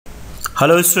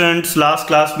Hello students, last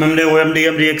class में हमने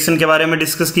OMDM reaction के बारे में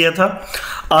डिस्कस किया था।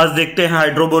 आज देखते हैं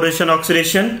hydroboration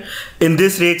oxidation. In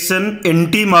this reaction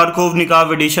anti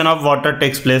मार्कोव-निकाव addition of water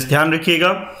takes place. ध्यान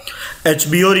रखिएगा,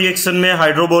 HBO रिएक्शन में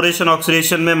हाइड्रोबोरेशन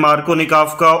ऑक्सीडेशन में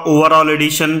मार्को-निकाव का ओवरऑल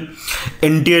एडिशन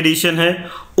एंटी एडिशन है।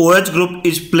 OH group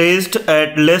is placed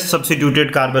at less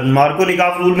substituted carbon.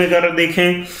 मार्को-निकाव rule में अगर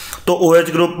देखें तो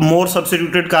OH ग्रुप मोर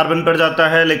सब्स्टिट्यूटेड कार्बन पर जाता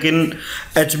है, लेकिन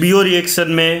HBO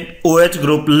रिएक्शन में OH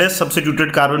group less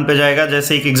substituted carbon पर जाएगा।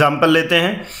 जैसे एक एग्जांपल लेते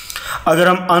हैं, अगर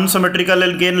हम अनसिमेट्रिकल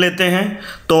एल्केन लेते हैं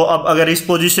तो अब अगर इस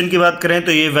पोजीशन की बात करें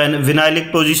तो ये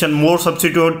विनाइलिक पोजीशन मोर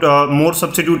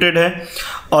सब्स्टिट्यूटेड है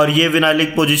और ये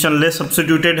विनाइलिक पोजीशन लेस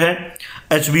सब्स्टिट्यूटेड है।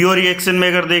 HBO रिएक्शन में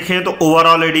अगर देखें तो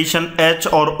ओवरऑल एडिशन H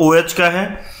और OH का है।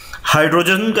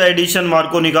 हाइड्रोजन का एडिशन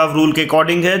मार्को-निकाव रूल के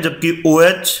अकॉर्डिंग है, जबकि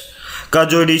OH का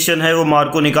जो एडिशन है वो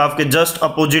मार्को-निकाव के जस्ट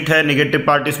अपोजिट है। नेगेटिव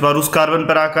पार्ट इस बार उस कार्बन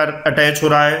पर आकर अटैच हो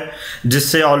रहा है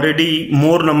जिससे already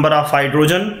more number of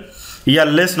hydrogen या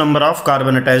less number of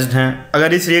carbon attached हैं।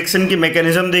 अगर इस रिएक्शन की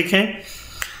मैकेनिज्म देखें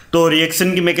तो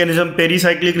रिएक्शन की मैकेनिज्म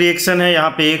पेरीसाइक्लिक रिएक्शन है। यहाँ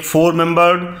पे एक 4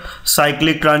 मेंबर्ड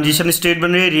साइक्लिक ट्रांजिशन स्टेट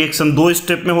बन रही है। रिएक्शन 2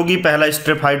 स्टेप में होगी। पहला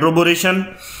स्टेप हाइड्रोबोरेशन,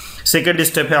 सेकेंड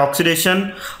स्टेप है oxidation.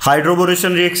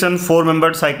 Hydroboration reaction 4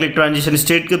 membered cyclic transition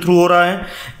state के थ्रू हो रहा है,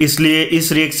 इसलिए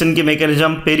इस रिएक्शन की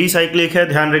मैकेनिज्म पेरीसाइक्लिक है।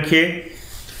 ध्यान रखिए,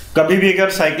 कभी भी अगर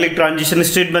साइक्लिक ट्रांजिशन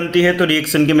स्टेट बनती है तो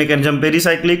रिएक्शन की mechanism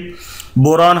pericyclic.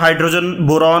 Boron hydrogen,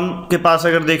 boron के पास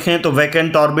अगर देखें तो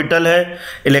वैकेंट ऑर्बिटल है,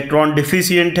 इलेक्ट्रॉन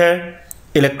डिफिशिएंट है,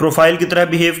 इलेक्ट्रोफाइल की तरह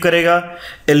बिहेव करेगा।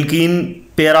 एल्कीन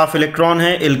पेयर ऑफ इलेक्ट्रॉन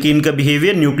है, एल्कीन का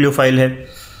बिहेवियर न्यूक्लियोफाइल है।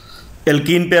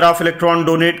 Alkene pair of electron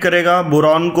donate करेगा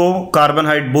बोरॉन को,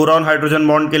 बोरॉन हाइड्रोजन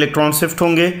बॉन्ड के इलेक्ट्रॉन शिफ्ट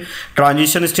होंगे,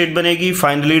 ट्रांजिशन स्टेट बनेगी।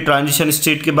 फाइनली ट्रांजिशन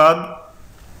स्टेट के बाद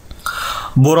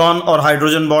बोरॉन और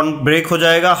हाइड्रोजन बॉन्ड ब्रेक हो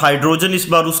जाएगा। हाइड्रोजन इस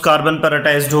बार उस कार्बन पर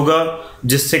अटैच्ड होगा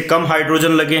जिससे कम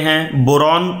हाइड्रोजन लगे हैं।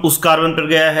 बोरॉन उस कार्बन पर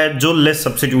गया है जो लेस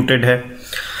सब्स्टिट्यूटेड है।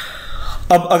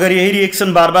 अब अगर यही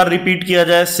रिएक्शन बार बार रिपीट किया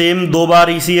जाए, सेम 2 बार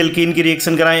इसी एल्कीन की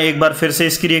रिएक्शन कराएं, एक बार फिर से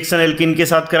इसकी रिएक्शन एल्कीन के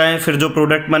साथ कराएं, फिर जो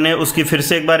प्रोडक्ट बने उसकी फिर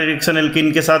से एक बार रिएक्शन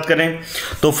एल्कीन के साथ करें,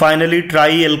 तो फाइनली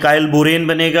ट्राई एल्काइल बोरेन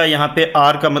बनेगा। यहाँ पे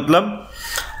R का मतलब,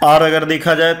 R अगर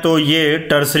देखा जाए तो ये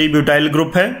टर्सरी ब्यूटाइल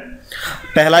ग्रुप है।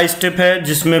 पहला स्टेप है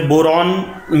जिसमें बोरॉन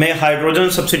में हाइड्रोजन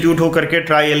सब्स्टिट्यूट होकर के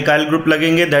ट्राई एल्काइल ग्रुप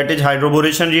लगेंगे, that is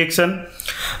hydroboration reaction.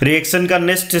 Reaction का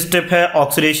नेक्स्ट स्टेप है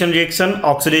ऑक्सीडेशन रिएक्शन।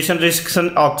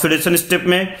 ऑक्सीडेशन स्टेप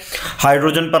में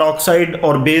हाइड्रोजन परऑक्साइड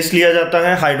और बेस लिया जाता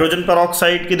है। हाइड्रोजन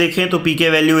परऑक्साइड की देखें तो पीके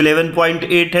वैल्यू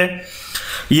 11.8 है।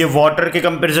 ये वाटर के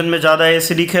कंपैरिजन में ज़्यादा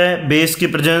एसिडिक है। बेस की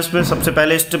प्रेजेंस में सबसे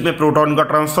पहले स्टेप में प्रोटॉन का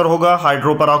ट्रांसफर होगा,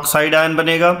 हाइड्रोपरऑक्साइड आयन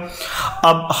बनेगा।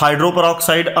 अब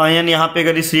हाइड्रोपरऑक्साइड आयन यहाँ पे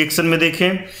अगर इस रिएक्शन में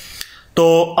देखें तो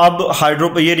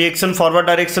अब ये रिएक्शन फॉरवर्ड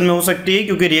डायरेक्शन में हो सकती है,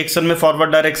 क्योंकि रिएक्शन में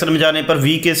फॉरवर्ड डायरेक्शन में जाने पर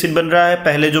वीक एसिड बन रहा है।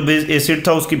 पहले जो बेस एसिड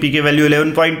था उसकी पीके वैल्यू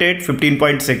 11.8,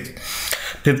 15.6,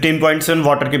 15.7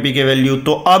 वाटर के पीके वैल्यू।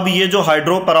 तो अब ये जो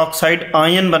हाइड्रोपरऑक्साइड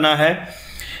आयन बना है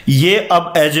ये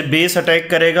अब एज ए बेस अटैक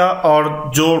करेगा,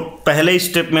 और जो पहले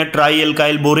स्टेप में ट्राई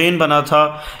एल्काइल बोरेन बना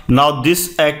था, now this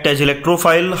act as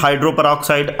electrophile.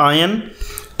 Hydroperoxide ion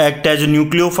act as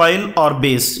nucleophile और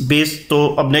बेस। तो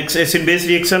अब next acid base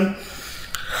reaction,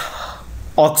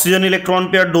 oxygen electron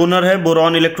pair donor है,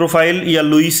 बोरॉन इलेक्ट्रोफाइल या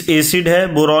लुईस एसिड है।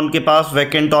 बोरॉन के पास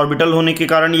वैकेंट ऑर्बिटल होने के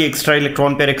कारण ये एक्स्ट्रा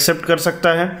इलेक्ट्रॉन पेयर एक्सेप्ट कर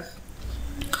सकता है।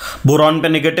 बोरॉन पे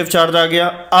नेगेटिव चार्ज आ गया।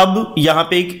 अब यहाँ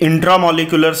पे एक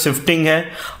इंट्रामॉलिक्यूलर शिफ्टिंग है,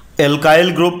 एल्काइल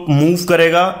ग्रुप मूव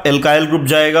करेगा, एल्काइल ग्रुप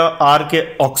जाएगा R के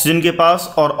ऑक्सीजन के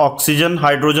पास और oxygen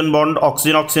hydrogen bond,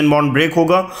 oxygen bond break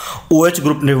होगा, OH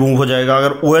ग्रुप रिमूव हो जाएगा।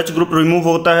 अगर OH ग्रुप रिमूव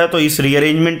होता है तो इस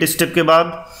रीअरेंजमेंट स्टेप के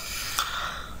बाद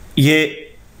ये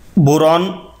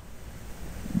boron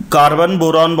carbon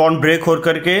boron bond break हो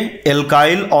करके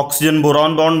एल्काइल ऑक्सीजन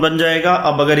बोरॉन बॉन्ड बन जाएगा।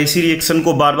 अब अगर इसी रिएक्शन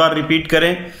को बार बार रिपीट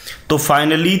करें तो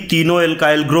फाइनली तीनों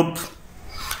एल्काइल ग्रुप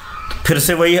फिर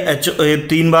से वही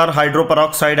 3 बार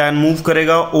हाइड्रोपरऑक्साइड आयन मूव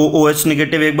करेगा, OH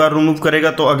नेगेटिव एक बार रिमूव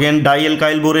करेगा तो अगेन डाई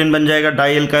एल्काइल बोरेन बन जाएगा।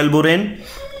 डाई एल्काइल बोरेन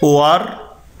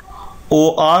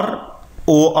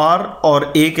OR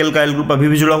और एक एल्काइल ग्रुप अभी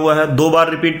भी जुड़ा हुआ है। 2 बार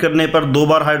रिपीट करने पर, 2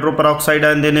 बार हाइड्रोपरऑक्साइड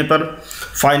आयन देने पर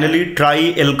फाइनली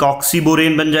ट्राई एल्कॉक्सी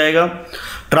बोरेन बन जाएगा।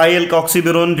 ट्राई एल्कॉक्सी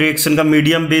बोरेन रिएक्शन का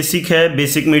मीडियम बेसिक है।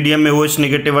 बेसिक मीडियम में OH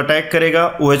नेगेटिव अटैक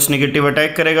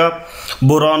करेगा।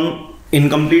 बोरॉन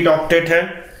इनकम्प्लीट ऑक्टेट है,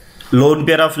 lone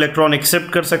pair of electron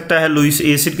accept कर सकता है, लुईस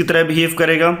एसिड की तरह बिहेव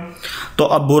करेगा। तो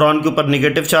अब बोरॉन के ऊपर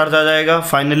नेगेटिव चार्ज आ जाएगा।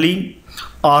 फाइनली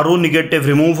RO नेगेटिव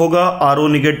रिमूव होगा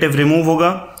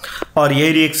और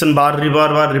यही रिएक्शन बार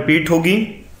रिपीट होगी।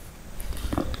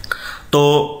 तो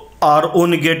RO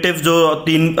नेगेटिव जो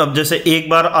अब जैसे एक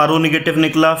बार RO नेगेटिव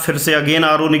निकला, फिर से अगेन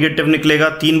RO नेगेटिव निकलेगा,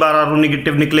 3 बार RO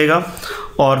नेगेटिव निकलेगा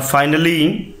और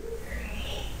फाइनली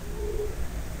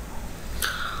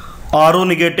RO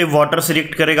नेगेटिव वाटर से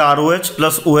रिएक्ट करेगा, ROH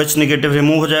plus OH negative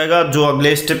remove हो जाएगा, जो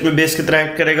अगले स्टेप में बेस की तरह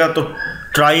एक्ट करेगा। तो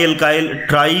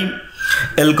ट्राई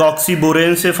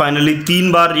एल्कोक्सीबोरेन से फाइनली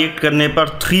 3 बार रिएक्ट करने पर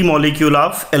 3 मॉलिक्यूल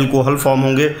ऑफ एल्कोहल फॉर्म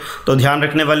होंगे। तो ध्यान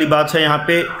रखने वाली बात है यहाँ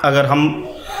पे, अगर हम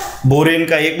बोरेन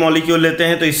का 1 मॉलिक्यूल लेते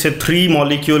हैं तो इससे 3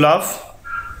 मॉलिक्यूल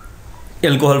ऑफ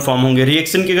एल्कोहल फॉर्म होंगे।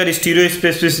 रिएक्शन की अगर स्टीरियो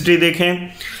स्पेसिफिसिटी देखें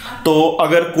तो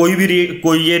अगर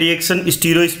कोई ये रिएक्शन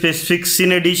स्टीरियो स्पेसिफिक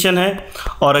सिन एडिशन है,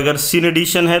 और अगर सिन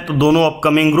एडिशन है तो दोनों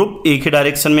अपकमिंग ग्रुप एक ही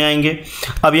डायरेक्शन में आएंगे।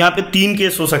 अब यहाँ पे 3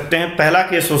 केस हो सकते हैं। पहला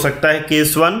केस हो सकता है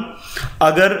केस 1,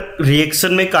 अगर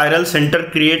रिएक्शन में कायरल सेंटर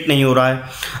क्रिएट नहीं हो रहा है।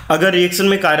 अगर रिएक्शन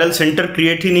में कायरल सेंटर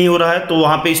क्रिएट ही नहीं हो रहा है तो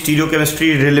वहाँ पे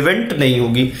स्टीरियोकेमिस्ट्री रिलेवेंट नहीं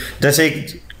होगी। जैसे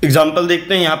एक एग्जांपल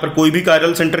देखते हैं, यहाँ पर कोई भी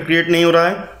कायरल सेंटर क्रिएट नहीं हो रहा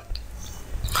है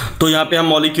तो यहाँ पे हम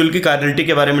मॉलिक्यूल की कायरलिटी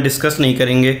के बारे में डिस्कस नहीं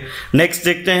करेंगे। नेक्स्ट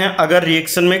देखते हैं, अगर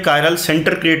रिएक्शन में कायरल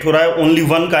सेंटर क्रिएट हो रहा है, ओनली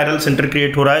 1 कायरल सेंटर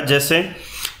क्रिएट हो रहा है। जैसे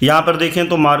यहाँ पर देखें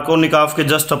तो मार्कोनिकॉफ के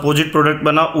जस्ट अपोजिट प्रोडक्ट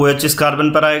बना, OH इस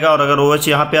कार्बन पर आएगा, और अगर OH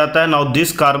यहाँ पे आता है, now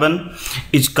this carbon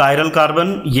is chiral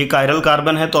carbon, ये कायरल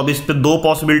कार्बन है। तो अब इस पे 2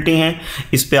 पॉसिबिलिटी हैं,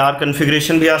 इस पे R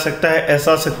कन्फिग्रेशन भी आ सकता है,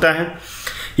 ऐसा आ सकता है।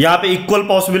 यहाँ पे इक्वल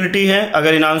पॉसिबिलिटी है,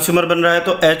 अगर इनांशियोमर बन रहा है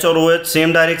तो H और OH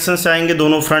सेम डायरेक्शन से आएंगे,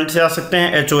 दोनों फ्रंट से आ सकते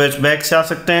हैं, HOH बैक से आ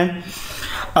सकते हैं।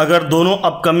 अगर दोनों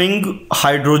अपकमिंग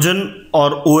हाइड्रोजन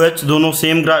और OH दोनों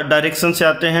सेम डायरेक्शन से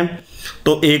आते हैं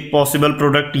तो एक पॉसिबल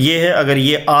प्रोडक्ट ये है, अगर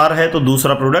ये R है तो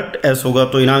दूसरा प्रोडक्ट S होगा।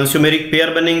 तो इनांशियोमेरिक पेयर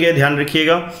बनेंगे, ध्यान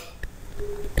रखिएगा,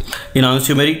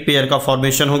 इनांशियोमेरिक पेयर का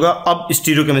फॉर्मेशन होगा। अब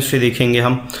स्टीरियोकेमिस्ट्री देखेंगे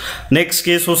हम। नेक्स्ट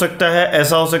केस हो सकता है,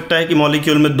 ऐसा हो सकता है कि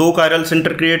मॉलिक्यूल में 2 कायरल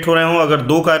सेंटर क्रिएट हो रहे हों। अगर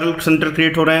 2 कायरल सेंटर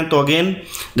क्रिएट हो रहे हैं तो अगेन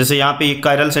जैसे यहाँ पे एक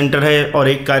कायरल सेंटर है और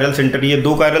एक कायरल सेंटर, ये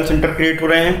 2 कायरल सेंटर क्रिएट हो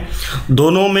रहे हैं,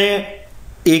 दोनों में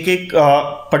एक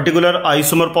पर्टिकुलर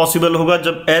आइसोमर पॉसिबल होगा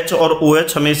जब H और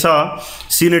OH हमेशा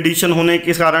सिन एडिशन होने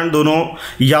के कारण दोनों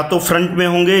या तो फ्रंट में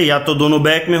होंगे या तो दोनों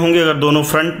बैक में होंगे। अगर दोनों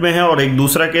फ्रंट में है और एक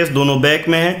दूसरा केस दोनों बैक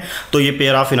में है तो ये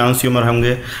पेयर ऑफ इनांशियोमर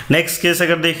होंगे। नेक्स्ट केस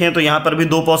अगर देखें तो यहाँ पर भी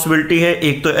 2 पॉसिबिलिटी है,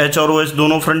 एक तो H और OH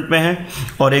दोनों फ्रंट में है,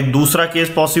 और एक दूसरा केस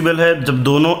पॉसिबल है जब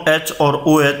दोनों H और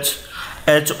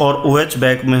OH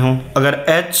बैक में हों। अगर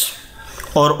H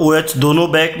और OH दोनों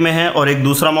बैक में है और एक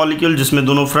दूसरा मॉलिक्यूल जिसमें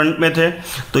दोनों फ्रंट में थे,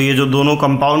 तो ये जो दोनों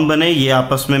कंपाउंड बने ये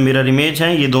आपस में मिरर इमेज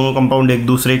हैं, ये दोनों कंपाउंड एक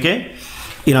दूसरे के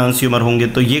इनांशियोमर होंगे।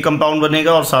 तो ये कंपाउंड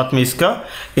बनेगा और साथ में इसका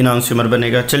इनांशियोमर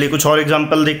बनेगा। चलिए कुछ और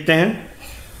एग्जांपल देखते हैं।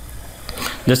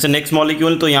 जैसे नेक्स्ट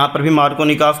मॉलिक्यूल, तो यहाँ पर भी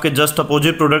मार्कोनिकॉफ के जस्ट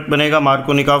अपोजिट प्रोडक्ट बनेगा।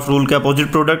 मार्कोनिकॉफ रूल के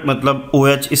अपोजिट प्रोडक्ट मतलब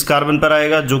OH इस कार्बन पर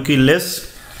आएगा जो कि लेस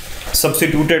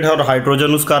सब्स्टिट्यूटेड है, और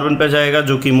हाइड्रोजन उस कार्बन पर जाएगा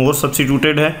जो कि मोर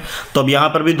सब्स्टिट्यूटेड है। तो अब यहाँ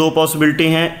पर भी 2 पॉसिबिलिटी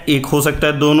हैं, एक हो सकता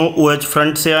है दोनों OH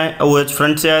फ्रंट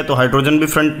से आए तो हाइड्रोजन भी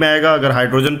फ्रंट में आएगा। अगर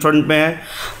हाइड्रोजन फ्रंट में है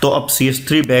तो अब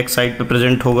CH3 बैक साइड पे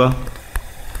प्रेजेंट होगा।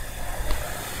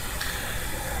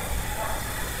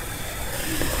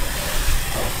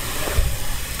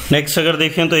 नेक्स्ट अगर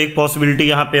देखें तो एक पॉसिबिलिटी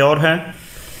यहाँ पे और है,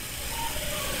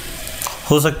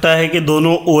 हो सकता है कि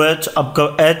दोनों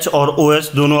H और OH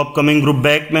दोनों अपकमिंग ग्रुप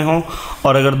बैक में हो,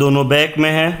 और अगर दोनों बैक में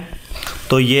है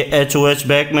तो ये HOH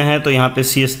बैक में है तो यहाँ पे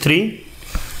CH3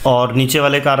 और नीचे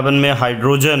वाले कार्बन में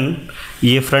हाइड्रोजन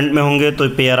ये फ्रंट में होंगे, तो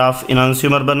पेयर ऑफ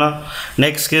इनांशियोमर बना।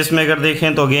 नेक्स्ट केस में अगर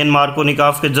देखें तो अगेन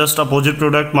मार्कोनिकॉफ के जस्ट अपोजिट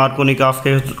प्रोडक्ट, मार्कोनिकॉफ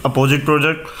के अपोजिट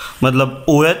प्रोडक्ट मतलब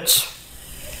OH।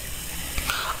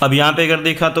 अब यहाँ पे अगर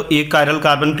देखा तो एक कायरल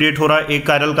कार्बन क्रिएट हो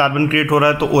रहा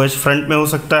है, तो OH फ्रंट में हो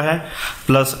सकता है,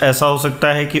 प्लस ऐसा हो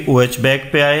सकता है कि OH बैक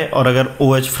पे आए, और अगर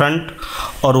OH फ्रंट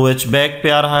और OH बैक पे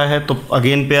आ रहा है तो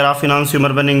अगेन पेयर ऑफ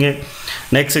इनांशियोमर बनेंगे।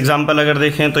 नेक्स्ट एग्जांपल अगर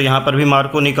देखें तो यहाँ पर भी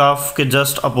मार्कोनिकॉफ के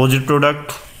जस्ट अपोजिट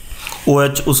प्रोडक्ट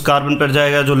OH उस कार्बन पर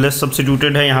जाएगा जो लेस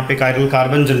सब्स्टिट्यूटेड है। यहाँ पे कायरल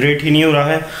कार्बन जनरेट ही नहीं हो रहा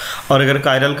है, और अगर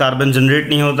कायरल कार्बन जनरेट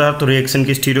नहीं होता है तो रिएक्शन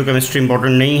की स्टीरियोकेमिस्ट्री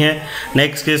इंपॉर्टेंट नहीं है।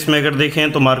 नेक्स्ट केस में अगर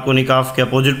देखें तो मार्कोनिकॉफ के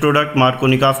अपोजिट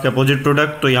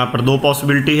प्रोडक्ट, तो यहाँ पर 2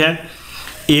 पॉसिबिलिटी है,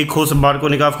 एक हो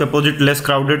मार्कोनिकॉफ के अपोजिट लेस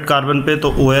क्राउडेड कार्बन पे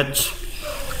तो OH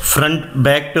फ्रंट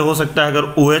बैक पे हो सकता है।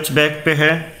 अगर OH बैक पे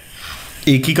है,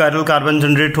 एक ही कायरल कार्बन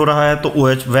जनरेट हो रहा है तो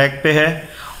OH बैक पे है,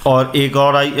 और एक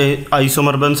और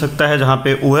आइसोमर बन सकता है जहाँ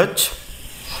पे OH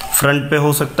फ्रंट पे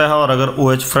हो सकता है, और अगर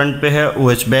OH फ्रंट पे है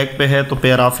OH बैक पे है तो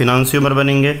पेयर ऑफ इनांशियोमर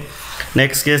बनेंगे।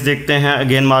 नेक्स्ट केस देखते हैं,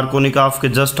 अगेन मार्कोनिकॉफ के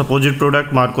जस्ट अपोजिट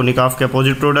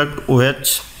प्रोडक्ट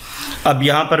OH। अब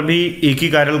यहाँ पर भी एक ही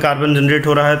कायरल कार्बन जनरेट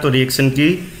हो रहा है तो रिएक्शन की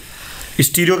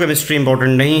स्टीरियोकेमिस्ट्री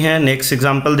इंपॉर्टेंट नहीं है। नेक्स्ट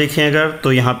एग्जांपल देखें अगर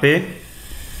तो यहाँ पे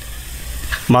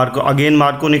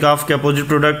मार्कोनिकॉफ के अपोजिट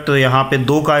प्रोडक्ट, तो यहाँ पे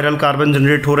 2 कायरल कार्बन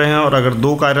जनरेट हो रहे हैं, और अगर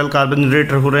 2 कायरल कार्बन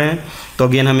जनरेट हो रहे हैं तो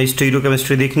अगेन हमें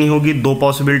स्टीरियोकेमिस्ट्री देखनी होगी। 2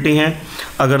 पॉसिबिलिटी हैं,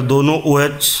 अगर दोनों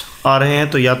OH आ रहे हैं,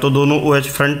 तो या तो दोनों OH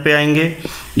फ्रंट पे आएंगे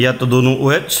या तो दोनों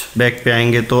OH बैक पे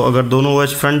आएंगे। तो अगर दोनों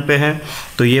OH फ्रंट पे हैं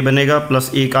तो ये बनेगा,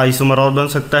 प्लस एक आइसोमर और बन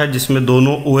सकता है जिसमें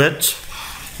दोनों OH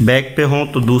बैक पे हों,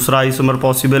 तो दूसरा आइसोमर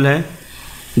पॉसिबल है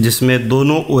जिसमें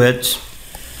दोनों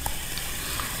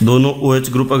OH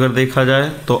ग्रुप अगर देखा जाए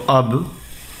तो अब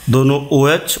दोनों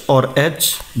OH और H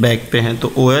बैक पे हैं, तो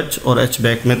OH और H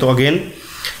बैक में, तो अगेन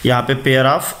यहाँ पे पेयर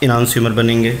ऑफ इनांसियोमर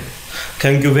बनेंगे।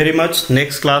 Thank you very much.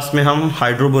 Next class में हम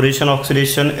हाइड्रोबोरेशन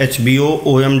ऑक्सीडेशन, HBO,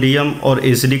 OMDM और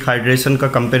एसिडिक हाइड्रेशन का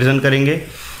कंपैरिजन करेंगे,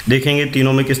 देखेंगे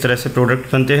तीनों में किस तरह से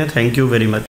प्रोडक्ट बनते हैं। Thank you very much.